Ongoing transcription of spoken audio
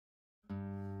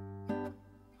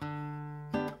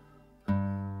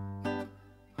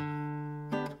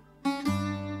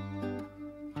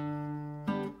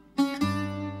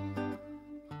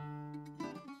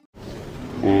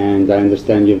and I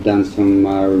understand you've done some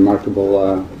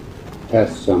remarkable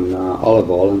tests on olive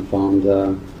oil and found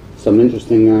some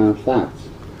interesting facts.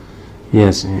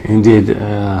 Yes, indeed.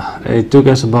 It took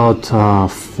us about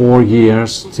 4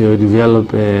 years to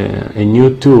develop a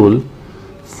new tool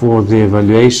for the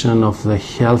evaluation of the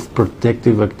health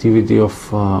protective activity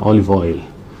of olive oil.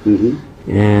 Mm-hmm.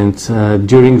 And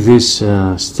during this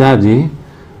study,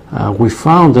 we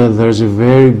found that there's a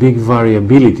very big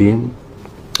variability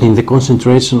in the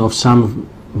concentration of some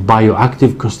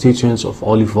bioactive constituents of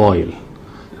olive oil.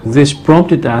 This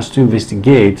prompted us to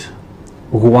investigate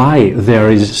why there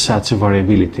is such a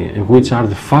variability and which are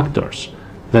the factors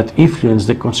that influence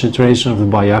the concentration of the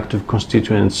bioactive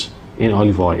constituents in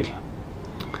olive oil.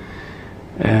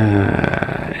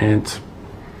 And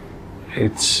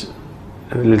it's,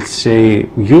 let's say,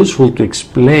 useful to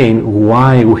explain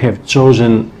why we have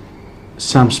chosen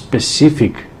some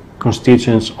specific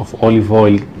constituents of olive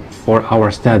oil for our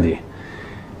study.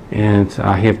 And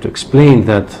I have to explain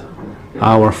that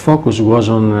our focus was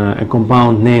on a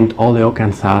compound named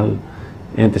oleocanthal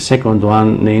and the second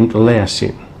one named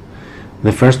oleacin.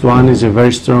 The first one is a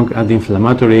very strong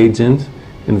anti-inflammatory agent,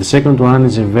 and the second one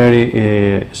is a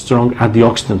very strong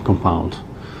antioxidant compound.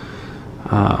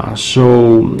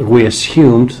 So we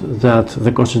assumed that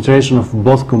the concentration of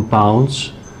both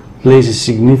compounds plays a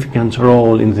significant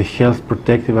role in the health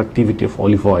protective activity of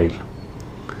olive oil.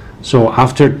 So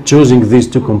after choosing these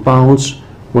two compounds,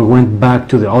 we went back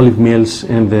to the olive mills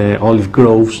and the olive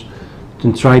groves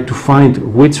and tried to find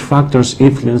which factors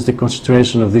influence the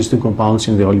concentration of these two compounds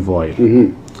in the olive oil.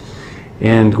 Mm-hmm.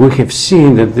 And we have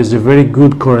seen that there's a very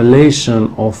good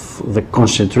correlation of the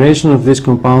concentration of these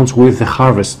compounds with the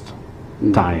harvest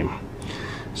time.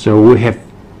 So we have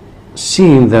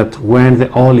seen that when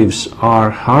the olives are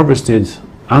harvested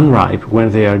unripe,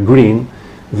 when they are green,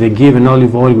 they give an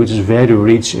olive oil which is very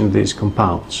rich in these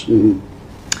compounds. Mm-hmm.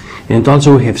 And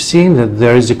also we have seen that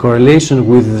there is a correlation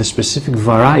with the specific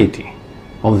variety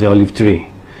of the olive tree.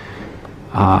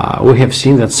 We have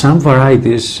seen that some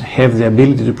varieties have the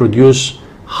ability to produce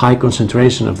high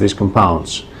concentration of these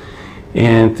compounds.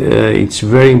 And it's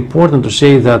very important to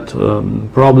say that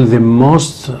probably the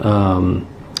most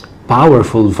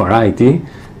powerful variety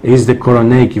is the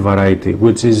Koroneiki variety,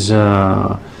 which is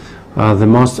the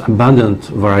most abundant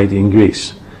variety in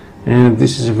Greece. And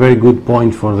this is a very good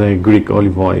point for the Greek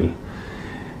olive oil.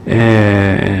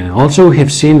 Also we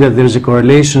have seen that there is a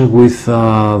correlation with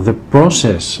the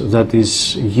process that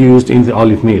is used in the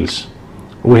olive mills.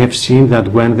 We have seen that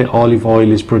when the olive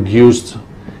oil is produced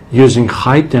using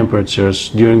high temperatures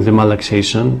during the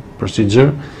malaxation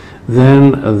procedure,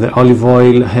 then the olive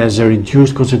oil has a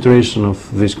reduced concentration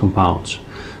of these compounds.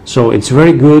 So it's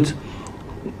very good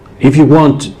if you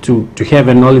want to have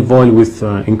an olive oil with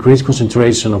increased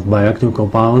concentration of bioactive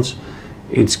compounds.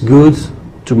 It's good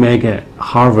to make a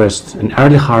harvest, an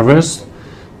early harvest,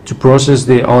 to process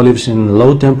the olives in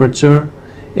low temperature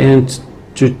and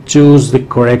to choose the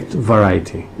correct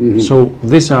variety. Mm-hmm. So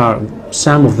these are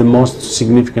some of the most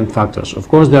significant factors. Of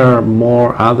course there are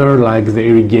more other, like the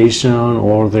irrigation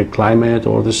or the climate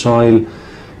or the soil,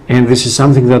 and this is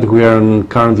something that we are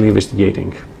currently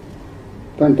investigating.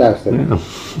 Fantastic. Yeah.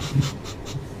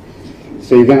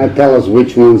 So you're going to tell us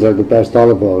which ones are the best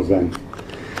olive oils then?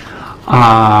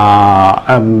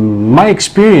 My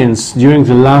experience during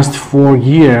the last 4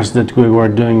 years that we were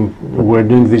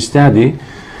doing this study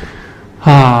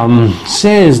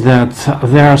says that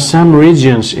there are some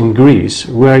regions in Greece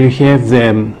where you have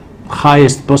the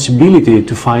highest possibility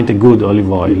to find a good olive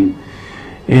oil.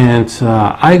 Mm-hmm. And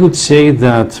I would say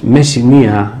that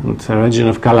Messinia, the region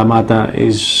of Kalamata,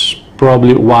 is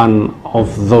probably one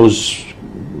of those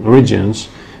regions,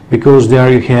 because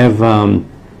there you have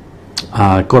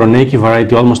Koroneiki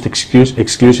variety almost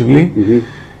exclusively, mm-hmm.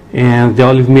 and the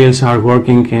olive mills are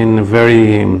working in a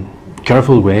very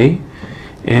careful way,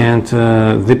 and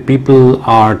the people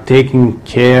are taking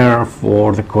care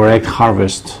for the correct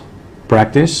harvest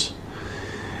practice.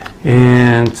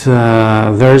 And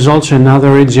there is also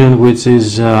another region which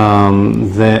is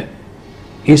the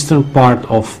eastern part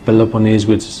of Peloponnese,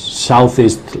 which is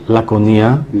southeast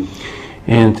Laconia,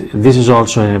 and this is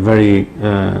also a very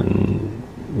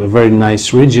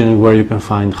nice region where you can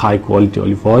find high quality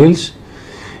olive oils.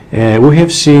 We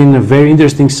have seen very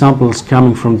interesting samples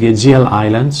coming from the Aegean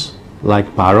Islands,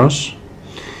 like Paros,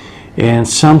 and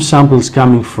some samples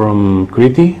coming from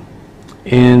Crete,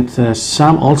 and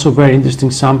some also very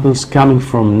interesting samples coming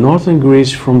from northern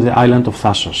Greece, from the island of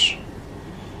Thassos.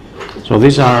 So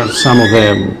these are some of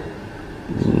the,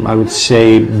 I would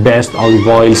say, best olive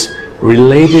oils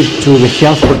related to the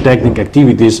health protecting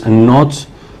activities and not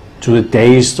to the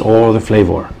taste or the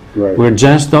flavor. Right. We're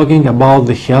just talking about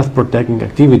the health protecting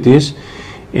activities,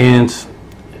 and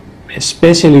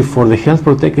especially for the health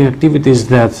protecting activities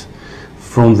that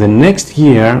from the next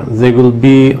year they will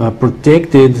be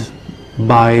protected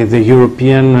by the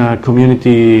European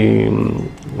Community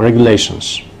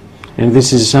regulations. And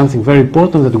this is something very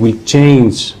important that will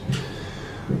change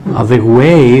the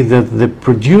way that the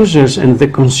producers and the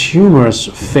consumers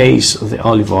face the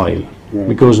olive oil. Right.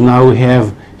 Because now we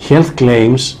have health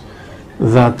claims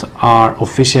that are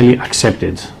officially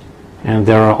accepted. And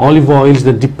there are olive oils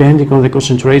that, depending on the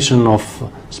concentration of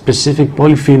specific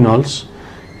polyphenols,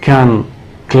 can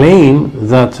claim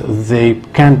that they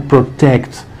can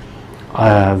protect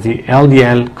the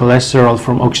LDL cholesterol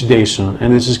from oxidation.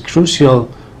 And this is crucial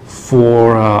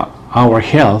for our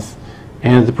health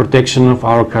and the protection of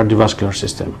our cardiovascular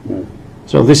system. Right.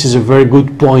 So this is a very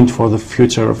good point for the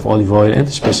future of olive oil, and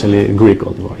especially Greek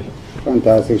olive oil.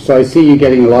 Fantastic. So I see you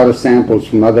getting a lot of samples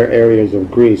from other areas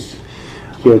of Greece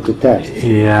here to test.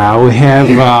 Yeah, we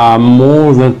have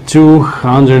more than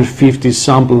 250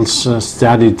 samples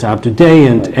studied up to date,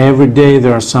 and Right. every day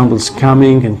there are samples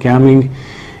coming and coming,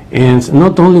 and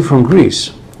not only from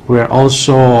Greece. We are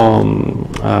also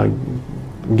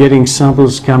getting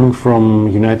samples coming from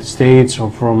United States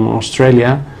or from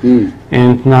Australia,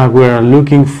 and now we're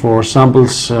looking for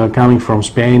samples coming from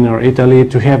Spain or Italy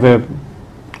to have a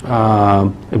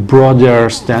broader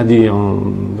study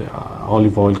on the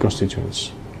olive oil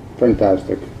constituents.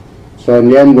 Fantastic. So in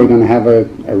the end, we're going to have a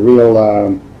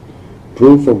real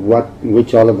proof of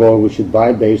which olive oil we should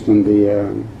buy based on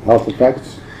the health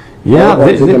effects? Yeah, or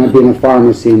is it going to be in a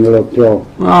pharmacy in a little pill,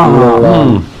 a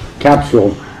little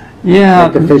capsule? Yeah,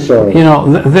 like the fish oil. you know,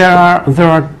 there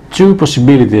are two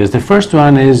possibilities. The first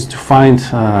one is to find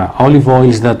olive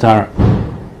oils that are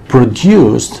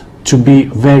produced to be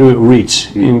very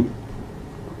rich in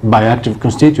bioactive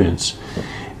constituents,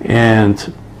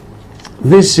 and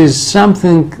this is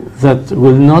something that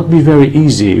will not be very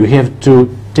easy. You have to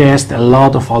test a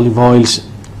lot of olive oils,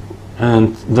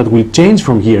 and that will change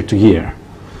from year to year.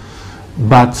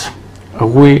 But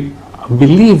we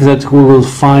believe that we will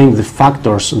find the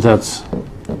factors that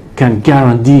can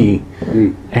guarantee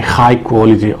a high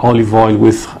quality olive oil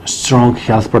with strong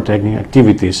health protecting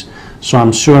activities. So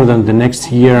I'm sure that the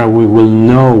next year we will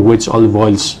know which olive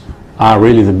oils are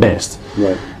really the best.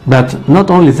 Right. But not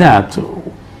only that,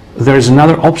 there is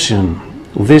another option.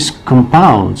 These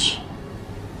compounds,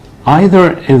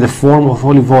 either in the form of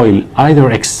olive oil, either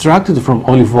extracted from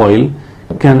olive oil,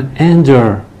 can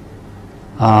enter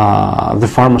the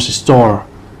pharmacy store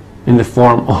in the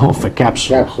form of a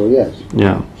capsule. Capsule, yes.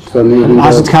 Yeah. So maybe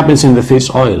As those- it happens in the fish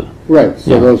oil. right.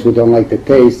 So Yeah. those who don't like the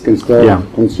taste can still Yeah.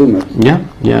 consume it. Yeah.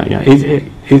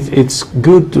 It's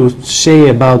good to say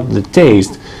about the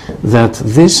taste that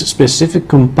these specific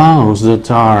compounds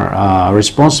that are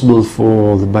responsible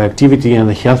for the bioactivity and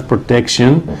the health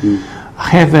protection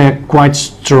have a quite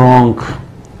strong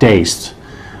taste.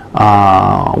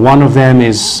 One of them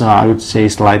is, I would say,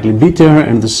 slightly bitter,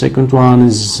 and the second one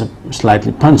is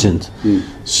slightly pungent.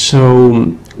 So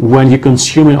when you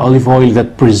consume an olive oil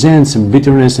that presents a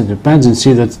bitterness and a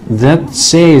pungency, that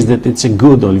says that it's a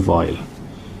good olive oil.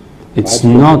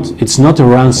 It's not a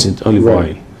rancid olive Right.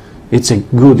 oil.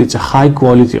 It's a high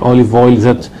quality olive oil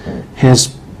that has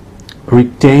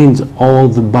retained all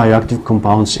the bioactive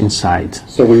compounds inside.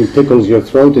 So when it tickles your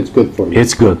throat, it's good for you.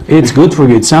 It's good. It's good for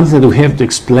you. It's something that we have to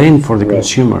explain for the Right.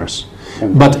 consumers.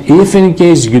 But if in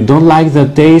case you don't like the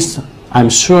taste, I'm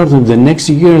sure that the next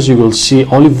years you will see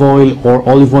olive oil or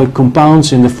olive oil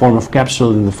compounds in the form of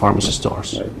capsule in the pharmacy stores.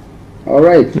 Right. All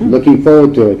right. Looking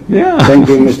forward to it. Yeah. Thank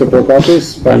you, Mr. Prokopios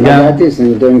Magiatis, and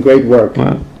you're doing great work.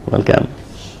 Well, welcome.